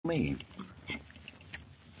me.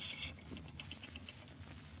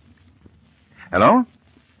 Hello?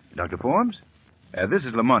 Dr. Forbes? This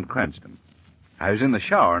is Lamont Cranston. I was in the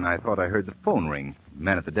shower, and I thought I heard the phone ring. The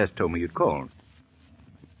man at the desk told me you'd called.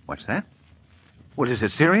 What's that? Well, is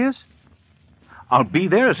it serious? I'll be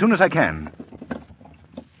there as soon as I can.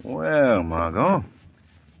 Well, Margot,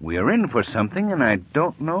 we are in for something, and I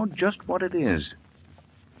don't know just what it is.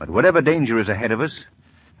 But whatever danger is ahead of us,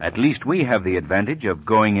 at least we have the advantage of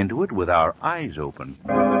going into it with our eyes open.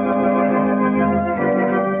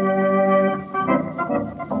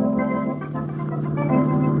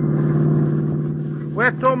 Where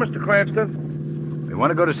to, Mr. Cranston? We want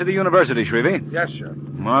to go to City University, Shrevey. Yes, sir.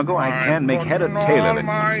 Margot, I can't make head or tail of it.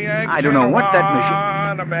 I don't know what that machine...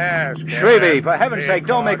 Shrevey, for heaven's sake,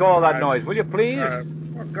 don't make all that noise, will you, please?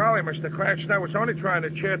 Well, golly, Mr. Cranston, I was only trying to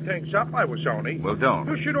cheer things up. Well, don't.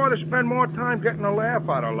 You should ought to spend more time getting a laugh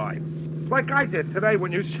out of life. Like I did today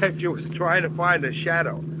when you said you was trying to find a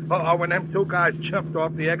shadow. Or when them two guys jumped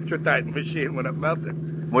off the extraditing machine when it melted.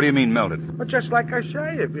 What do you mean, melted? Well, just like I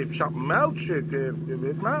say, if something melts,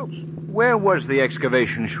 it melts. Where was the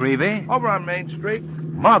excavation, Shrevey? Over on Main Street.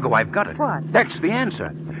 Margot, I've got it. What? That's the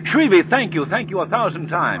answer. Shrevey, thank you 1,000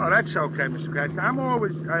 times. Oh, that's okay, Mr. Cranston. I'm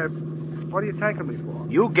always... what are you taking me for?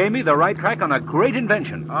 You gave me the right track on a great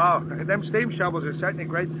invention. Oh, them steam shovels are certainly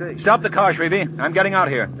great things. Stop the car, Shrevey. I'm getting out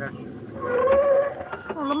here. Yes.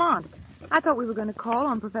 Oh, Lamont, I thought we were going to call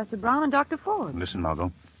on Professor Brown and Dr. Ford. Listen,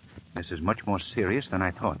 Margot. This is much more serious than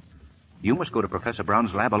I thought. You must go to Professor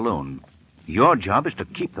Brown's lab alone. Your job is to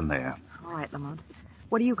keep them there. All right, Lamont.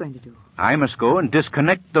 What are you going to do? I must go and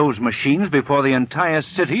disconnect those machines before the entire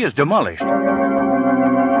city is demolished.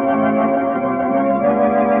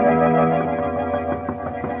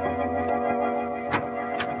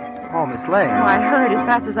 Oh, Miss Lane. Oh, I hurried as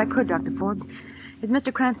fast as I could, Dr. Forbes. Is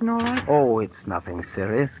Mr. Cranston all right? Oh, it's nothing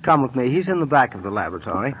serious. Come with me. He's in the back of the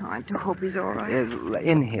laboratory. Oh, I do hope he's all right.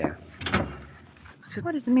 In here.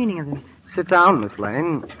 What is the meaning of this? Sit down, Miss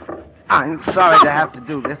Lane. I'm sorry to have to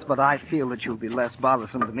do this, but I feel that you'll be less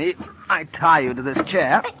bothersome to me. I tie you to this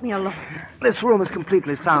chair. Let me alone. This room is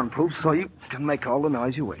completely soundproof, so you can make all the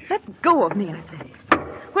noise you wish. Let go of me, I say.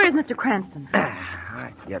 Where is Mr. Cranston?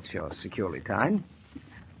 I guess you're securely tied.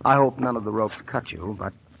 I hope none of the ropes cut you,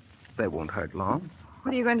 but they won't hurt long.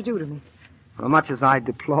 What are you going to do to me? As much as I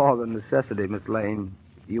deplore the necessity, Miss Lane,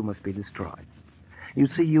 you must be destroyed. You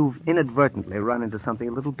see, you've inadvertently run into something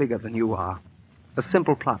a little bigger than you are. A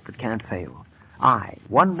simple plot that can't fail. I,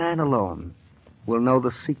 one man alone, will know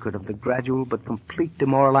the secret of the gradual but complete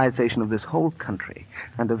demoralization of this whole country,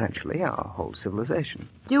 and eventually our whole civilization.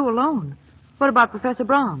 You alone? What about Professor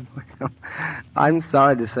Brown? I'm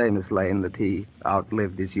sorry to say, Miss Lane, that he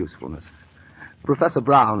outlived his usefulness. Professor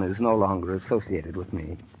Brown is no longer associated with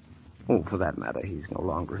me. Oh, for that matter, he's no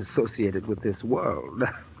longer associated with this world.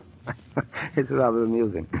 It's rather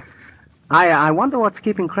amusing. I wonder what's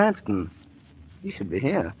keeping Cranston. He should be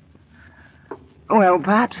here. Well,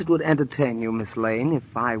 perhaps it would entertain you, Miss Lane,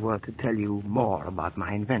 if I were to tell you more about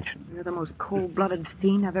my invention. You're the most cold-blooded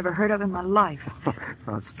fiend I've ever heard of in my life.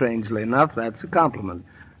 Well, strangely enough, that's a compliment.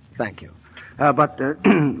 Thank you. But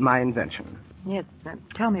my invention. Yes,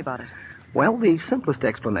 tell me about it. Well, the simplest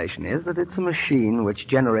explanation is that it's a machine which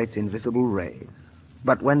generates invisible rays.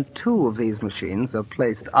 But when two of these machines are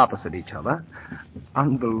placed opposite each other,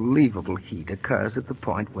 unbelievable heat occurs at the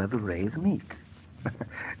point where the rays meet.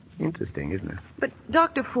 Interesting, isn't it? But,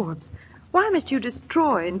 Dr. Forbes, why must you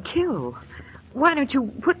destroy and kill? Why don't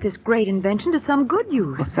you put this great invention to some good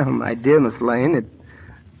use? Well, my dear Miss Lane, it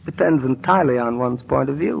depends entirely on one's point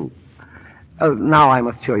of view. Now I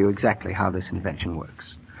must show you exactly how this invention works.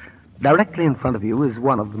 Directly in front of you is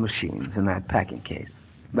one of the machines in that packing case.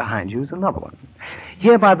 Behind you is another one.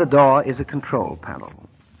 Here by the door is a control panel.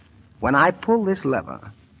 When I pull this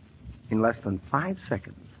lever, in less than 5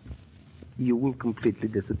 seconds, you will completely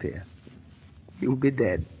disappear. You'll be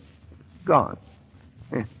dead. Gone.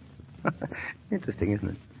 Interesting, isn't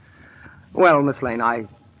it? Well, Miss Lane, I'm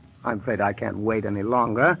afraid I can't wait any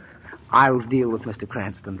longer. I'll deal with Mr.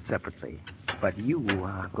 Cranston separately. But you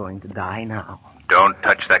are going to die now. Don't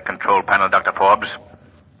touch that control panel, Dr. Forbes.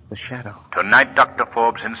 The shadow. Tonight, Dr.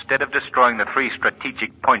 Forbes, instead of destroying the 3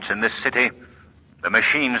 strategic points in this city, the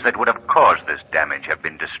machines that would have caused this damage have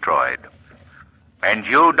been destroyed. And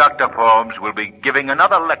you, Dr. Forbes, will be giving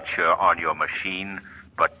another lecture on your machine,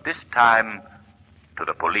 but this time to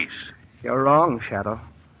the police. You're wrong, Shadow.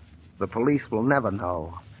 The police will never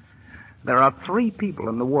know. There are 3 people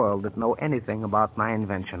in the world that know anything about my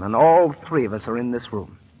invention, and all 3 of us are in this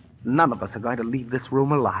room. None of us are going to leave this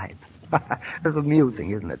room alive. It's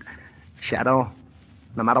amusing, isn't it? Shadow,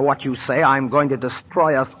 No matter what you say, I'm going to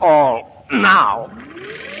destroy us all now.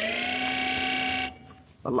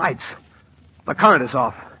 The lights. The current is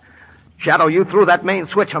off. Shadow, you threw that main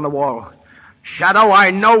switch on the wall. Shadow,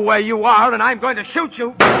 I know where you are, and I'm going to shoot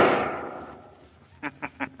you.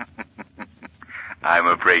 I'm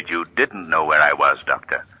afraid you didn't know where I was,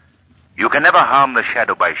 Doctor. You can never harm the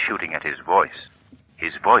Shadow by shooting at his voice.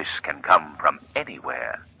 His voice can come from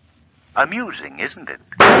anywhere. Amusing, isn't it?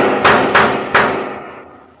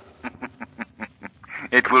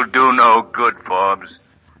 It will do no good, Forbes.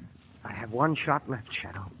 I have one shot left,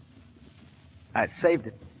 Shadow. I saved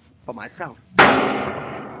it for myself.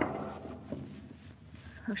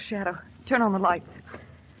 Oh, Shadow, turn on the lights.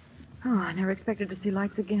 Oh, I never expected to see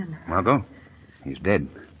lights again. Margot, he's dead.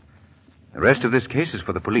 The rest of this case is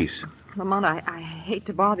for the police. Lamont, I hate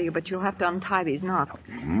to bother you, but you'll have to untie these knots.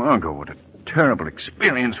 Margot, what a terrible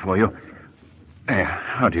experience for you.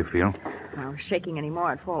 How do you feel? If I were shaking any more,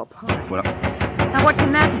 I'd fall apart. Well, Now, what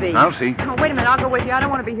can that be? I'll see. Oh, wait a minute. I'll go with you. I don't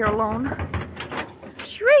want to be here alone.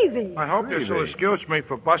 Shrevey. I hope you'll excuse me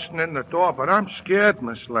for busting in the door, but I'm scared,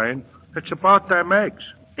 Miss Lane. It's about them eggs.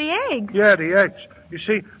 The eggs? Yeah, the eggs. You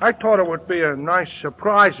see, I thought it would be a nice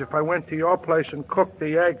surprise if I went to your place and cooked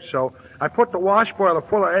the eggs, so I put the wash boiler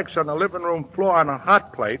full of eggs on the living room floor on a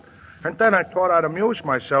hot plate, and then I thought I'd amuse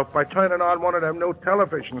myself by turning on one of them new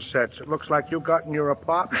television sets it looks like you got in your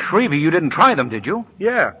apartment. Shrevey, you didn't try them, did you?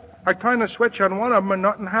 Yeah. I turned the switch on one of them and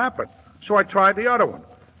nothing happened, so I tried the other one.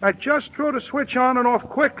 I just threw the switch on and off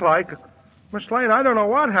quick like. Miss Lane, I don't know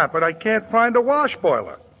what happened. I can't find the wash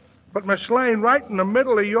boiler. But, Miss Lane, right in the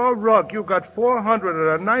middle of your rug, you got 400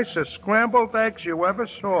 of the nicest scrambled eggs you ever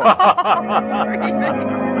saw.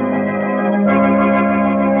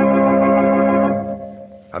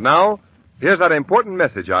 And now, here's that important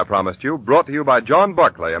message I promised you, brought to you by John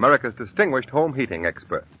Barclay, America's distinguished home heating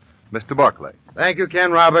expert. Mr. Barclay. Thank you,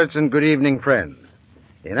 Ken Roberts, and good evening, friends.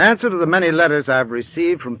 In answer to the many letters I've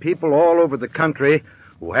received from people all over the country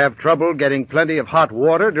who have trouble getting plenty of hot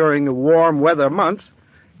water during the warm weather months,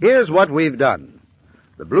 here's what we've done.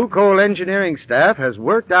 The Blue Coal engineering staff has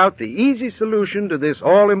worked out the easy solution to this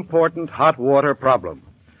all-important hot water problem.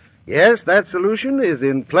 Yes, that solution is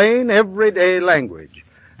in plain, everyday language,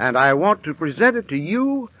 and I want to present it to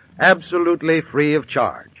you absolutely free of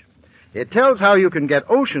charge. It tells how you can get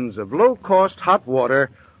oceans of low-cost hot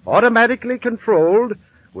water automatically controlled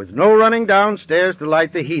with no running downstairs to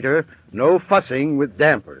light the heater, no fussing with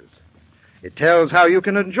dampers. It tells how you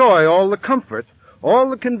can enjoy all the comfort, all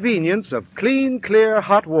the convenience of clean, clear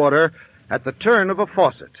hot water at the turn of a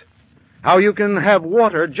faucet. How you can have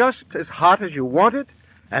water just as hot as you want it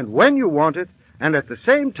and when you want it, and at the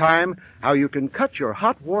same time, how you can cut your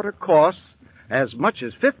hot water costs as much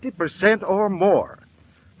as 50% or more.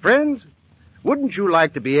 Friends, wouldn't you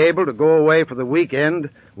like to be able to go away for the weekend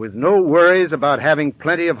with no worries about having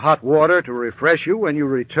plenty of hot water to refresh you when you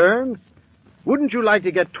return? Wouldn't you like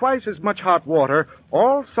to get twice as much hot water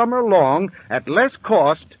all summer long at less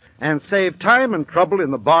cost and save time and trouble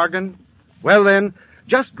in the bargain? Well then,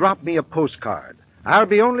 just drop me a postcard. I'll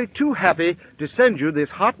be only too happy to send you this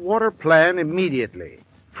hot water plan immediately,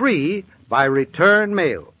 free by return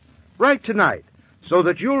mail. Write tonight, so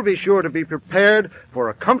that you'll be sure to be prepared for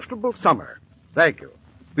a comfortable summer. Thank you.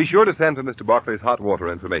 Be sure to send to Mr. Barclay's hot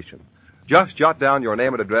water information. Just jot down your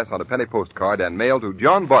name and address on a penny postcard and mail to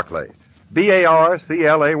John Barclay,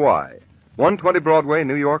 Barclay, 120 Broadway,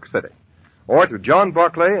 New York City. Or to John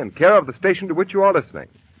Barclay in care of the station to which you are listening.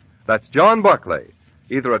 That's John Barclay,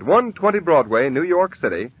 either at 120 Broadway, New York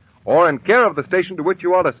City, or in care of the station to which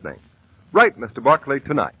you are listening. Write Mr. Barclay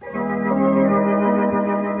tonight.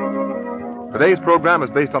 Today's program is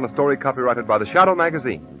based on a story copyrighted by the Shadow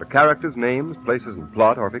magazine. The characters, names, places, and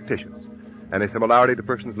plot are fictitious. Any similarity to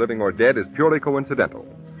persons living or dead is purely coincidental.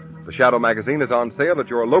 The Shadow magazine is on sale at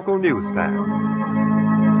your local newsstand.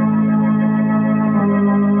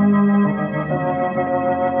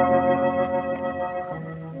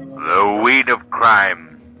 The weed of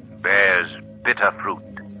crime bears bitter fruit.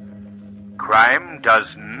 Crime does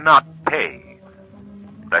not pay.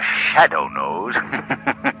 The Shadow knows.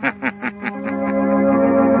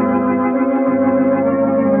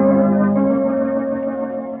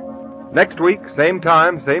 Next week, same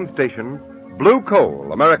time, same station, Blue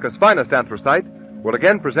Coal, America's finest anthracite, will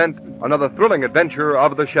again present another thrilling adventure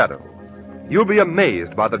of the Shadow. You'll be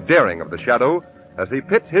amazed by the daring of the Shadow as he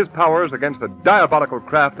pits his powers against the diabolical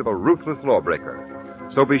craft of a ruthless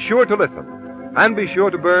lawbreaker. So be sure to listen, and be sure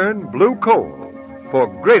to burn Blue Coal for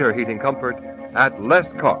greater heating comfort at less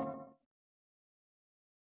cost.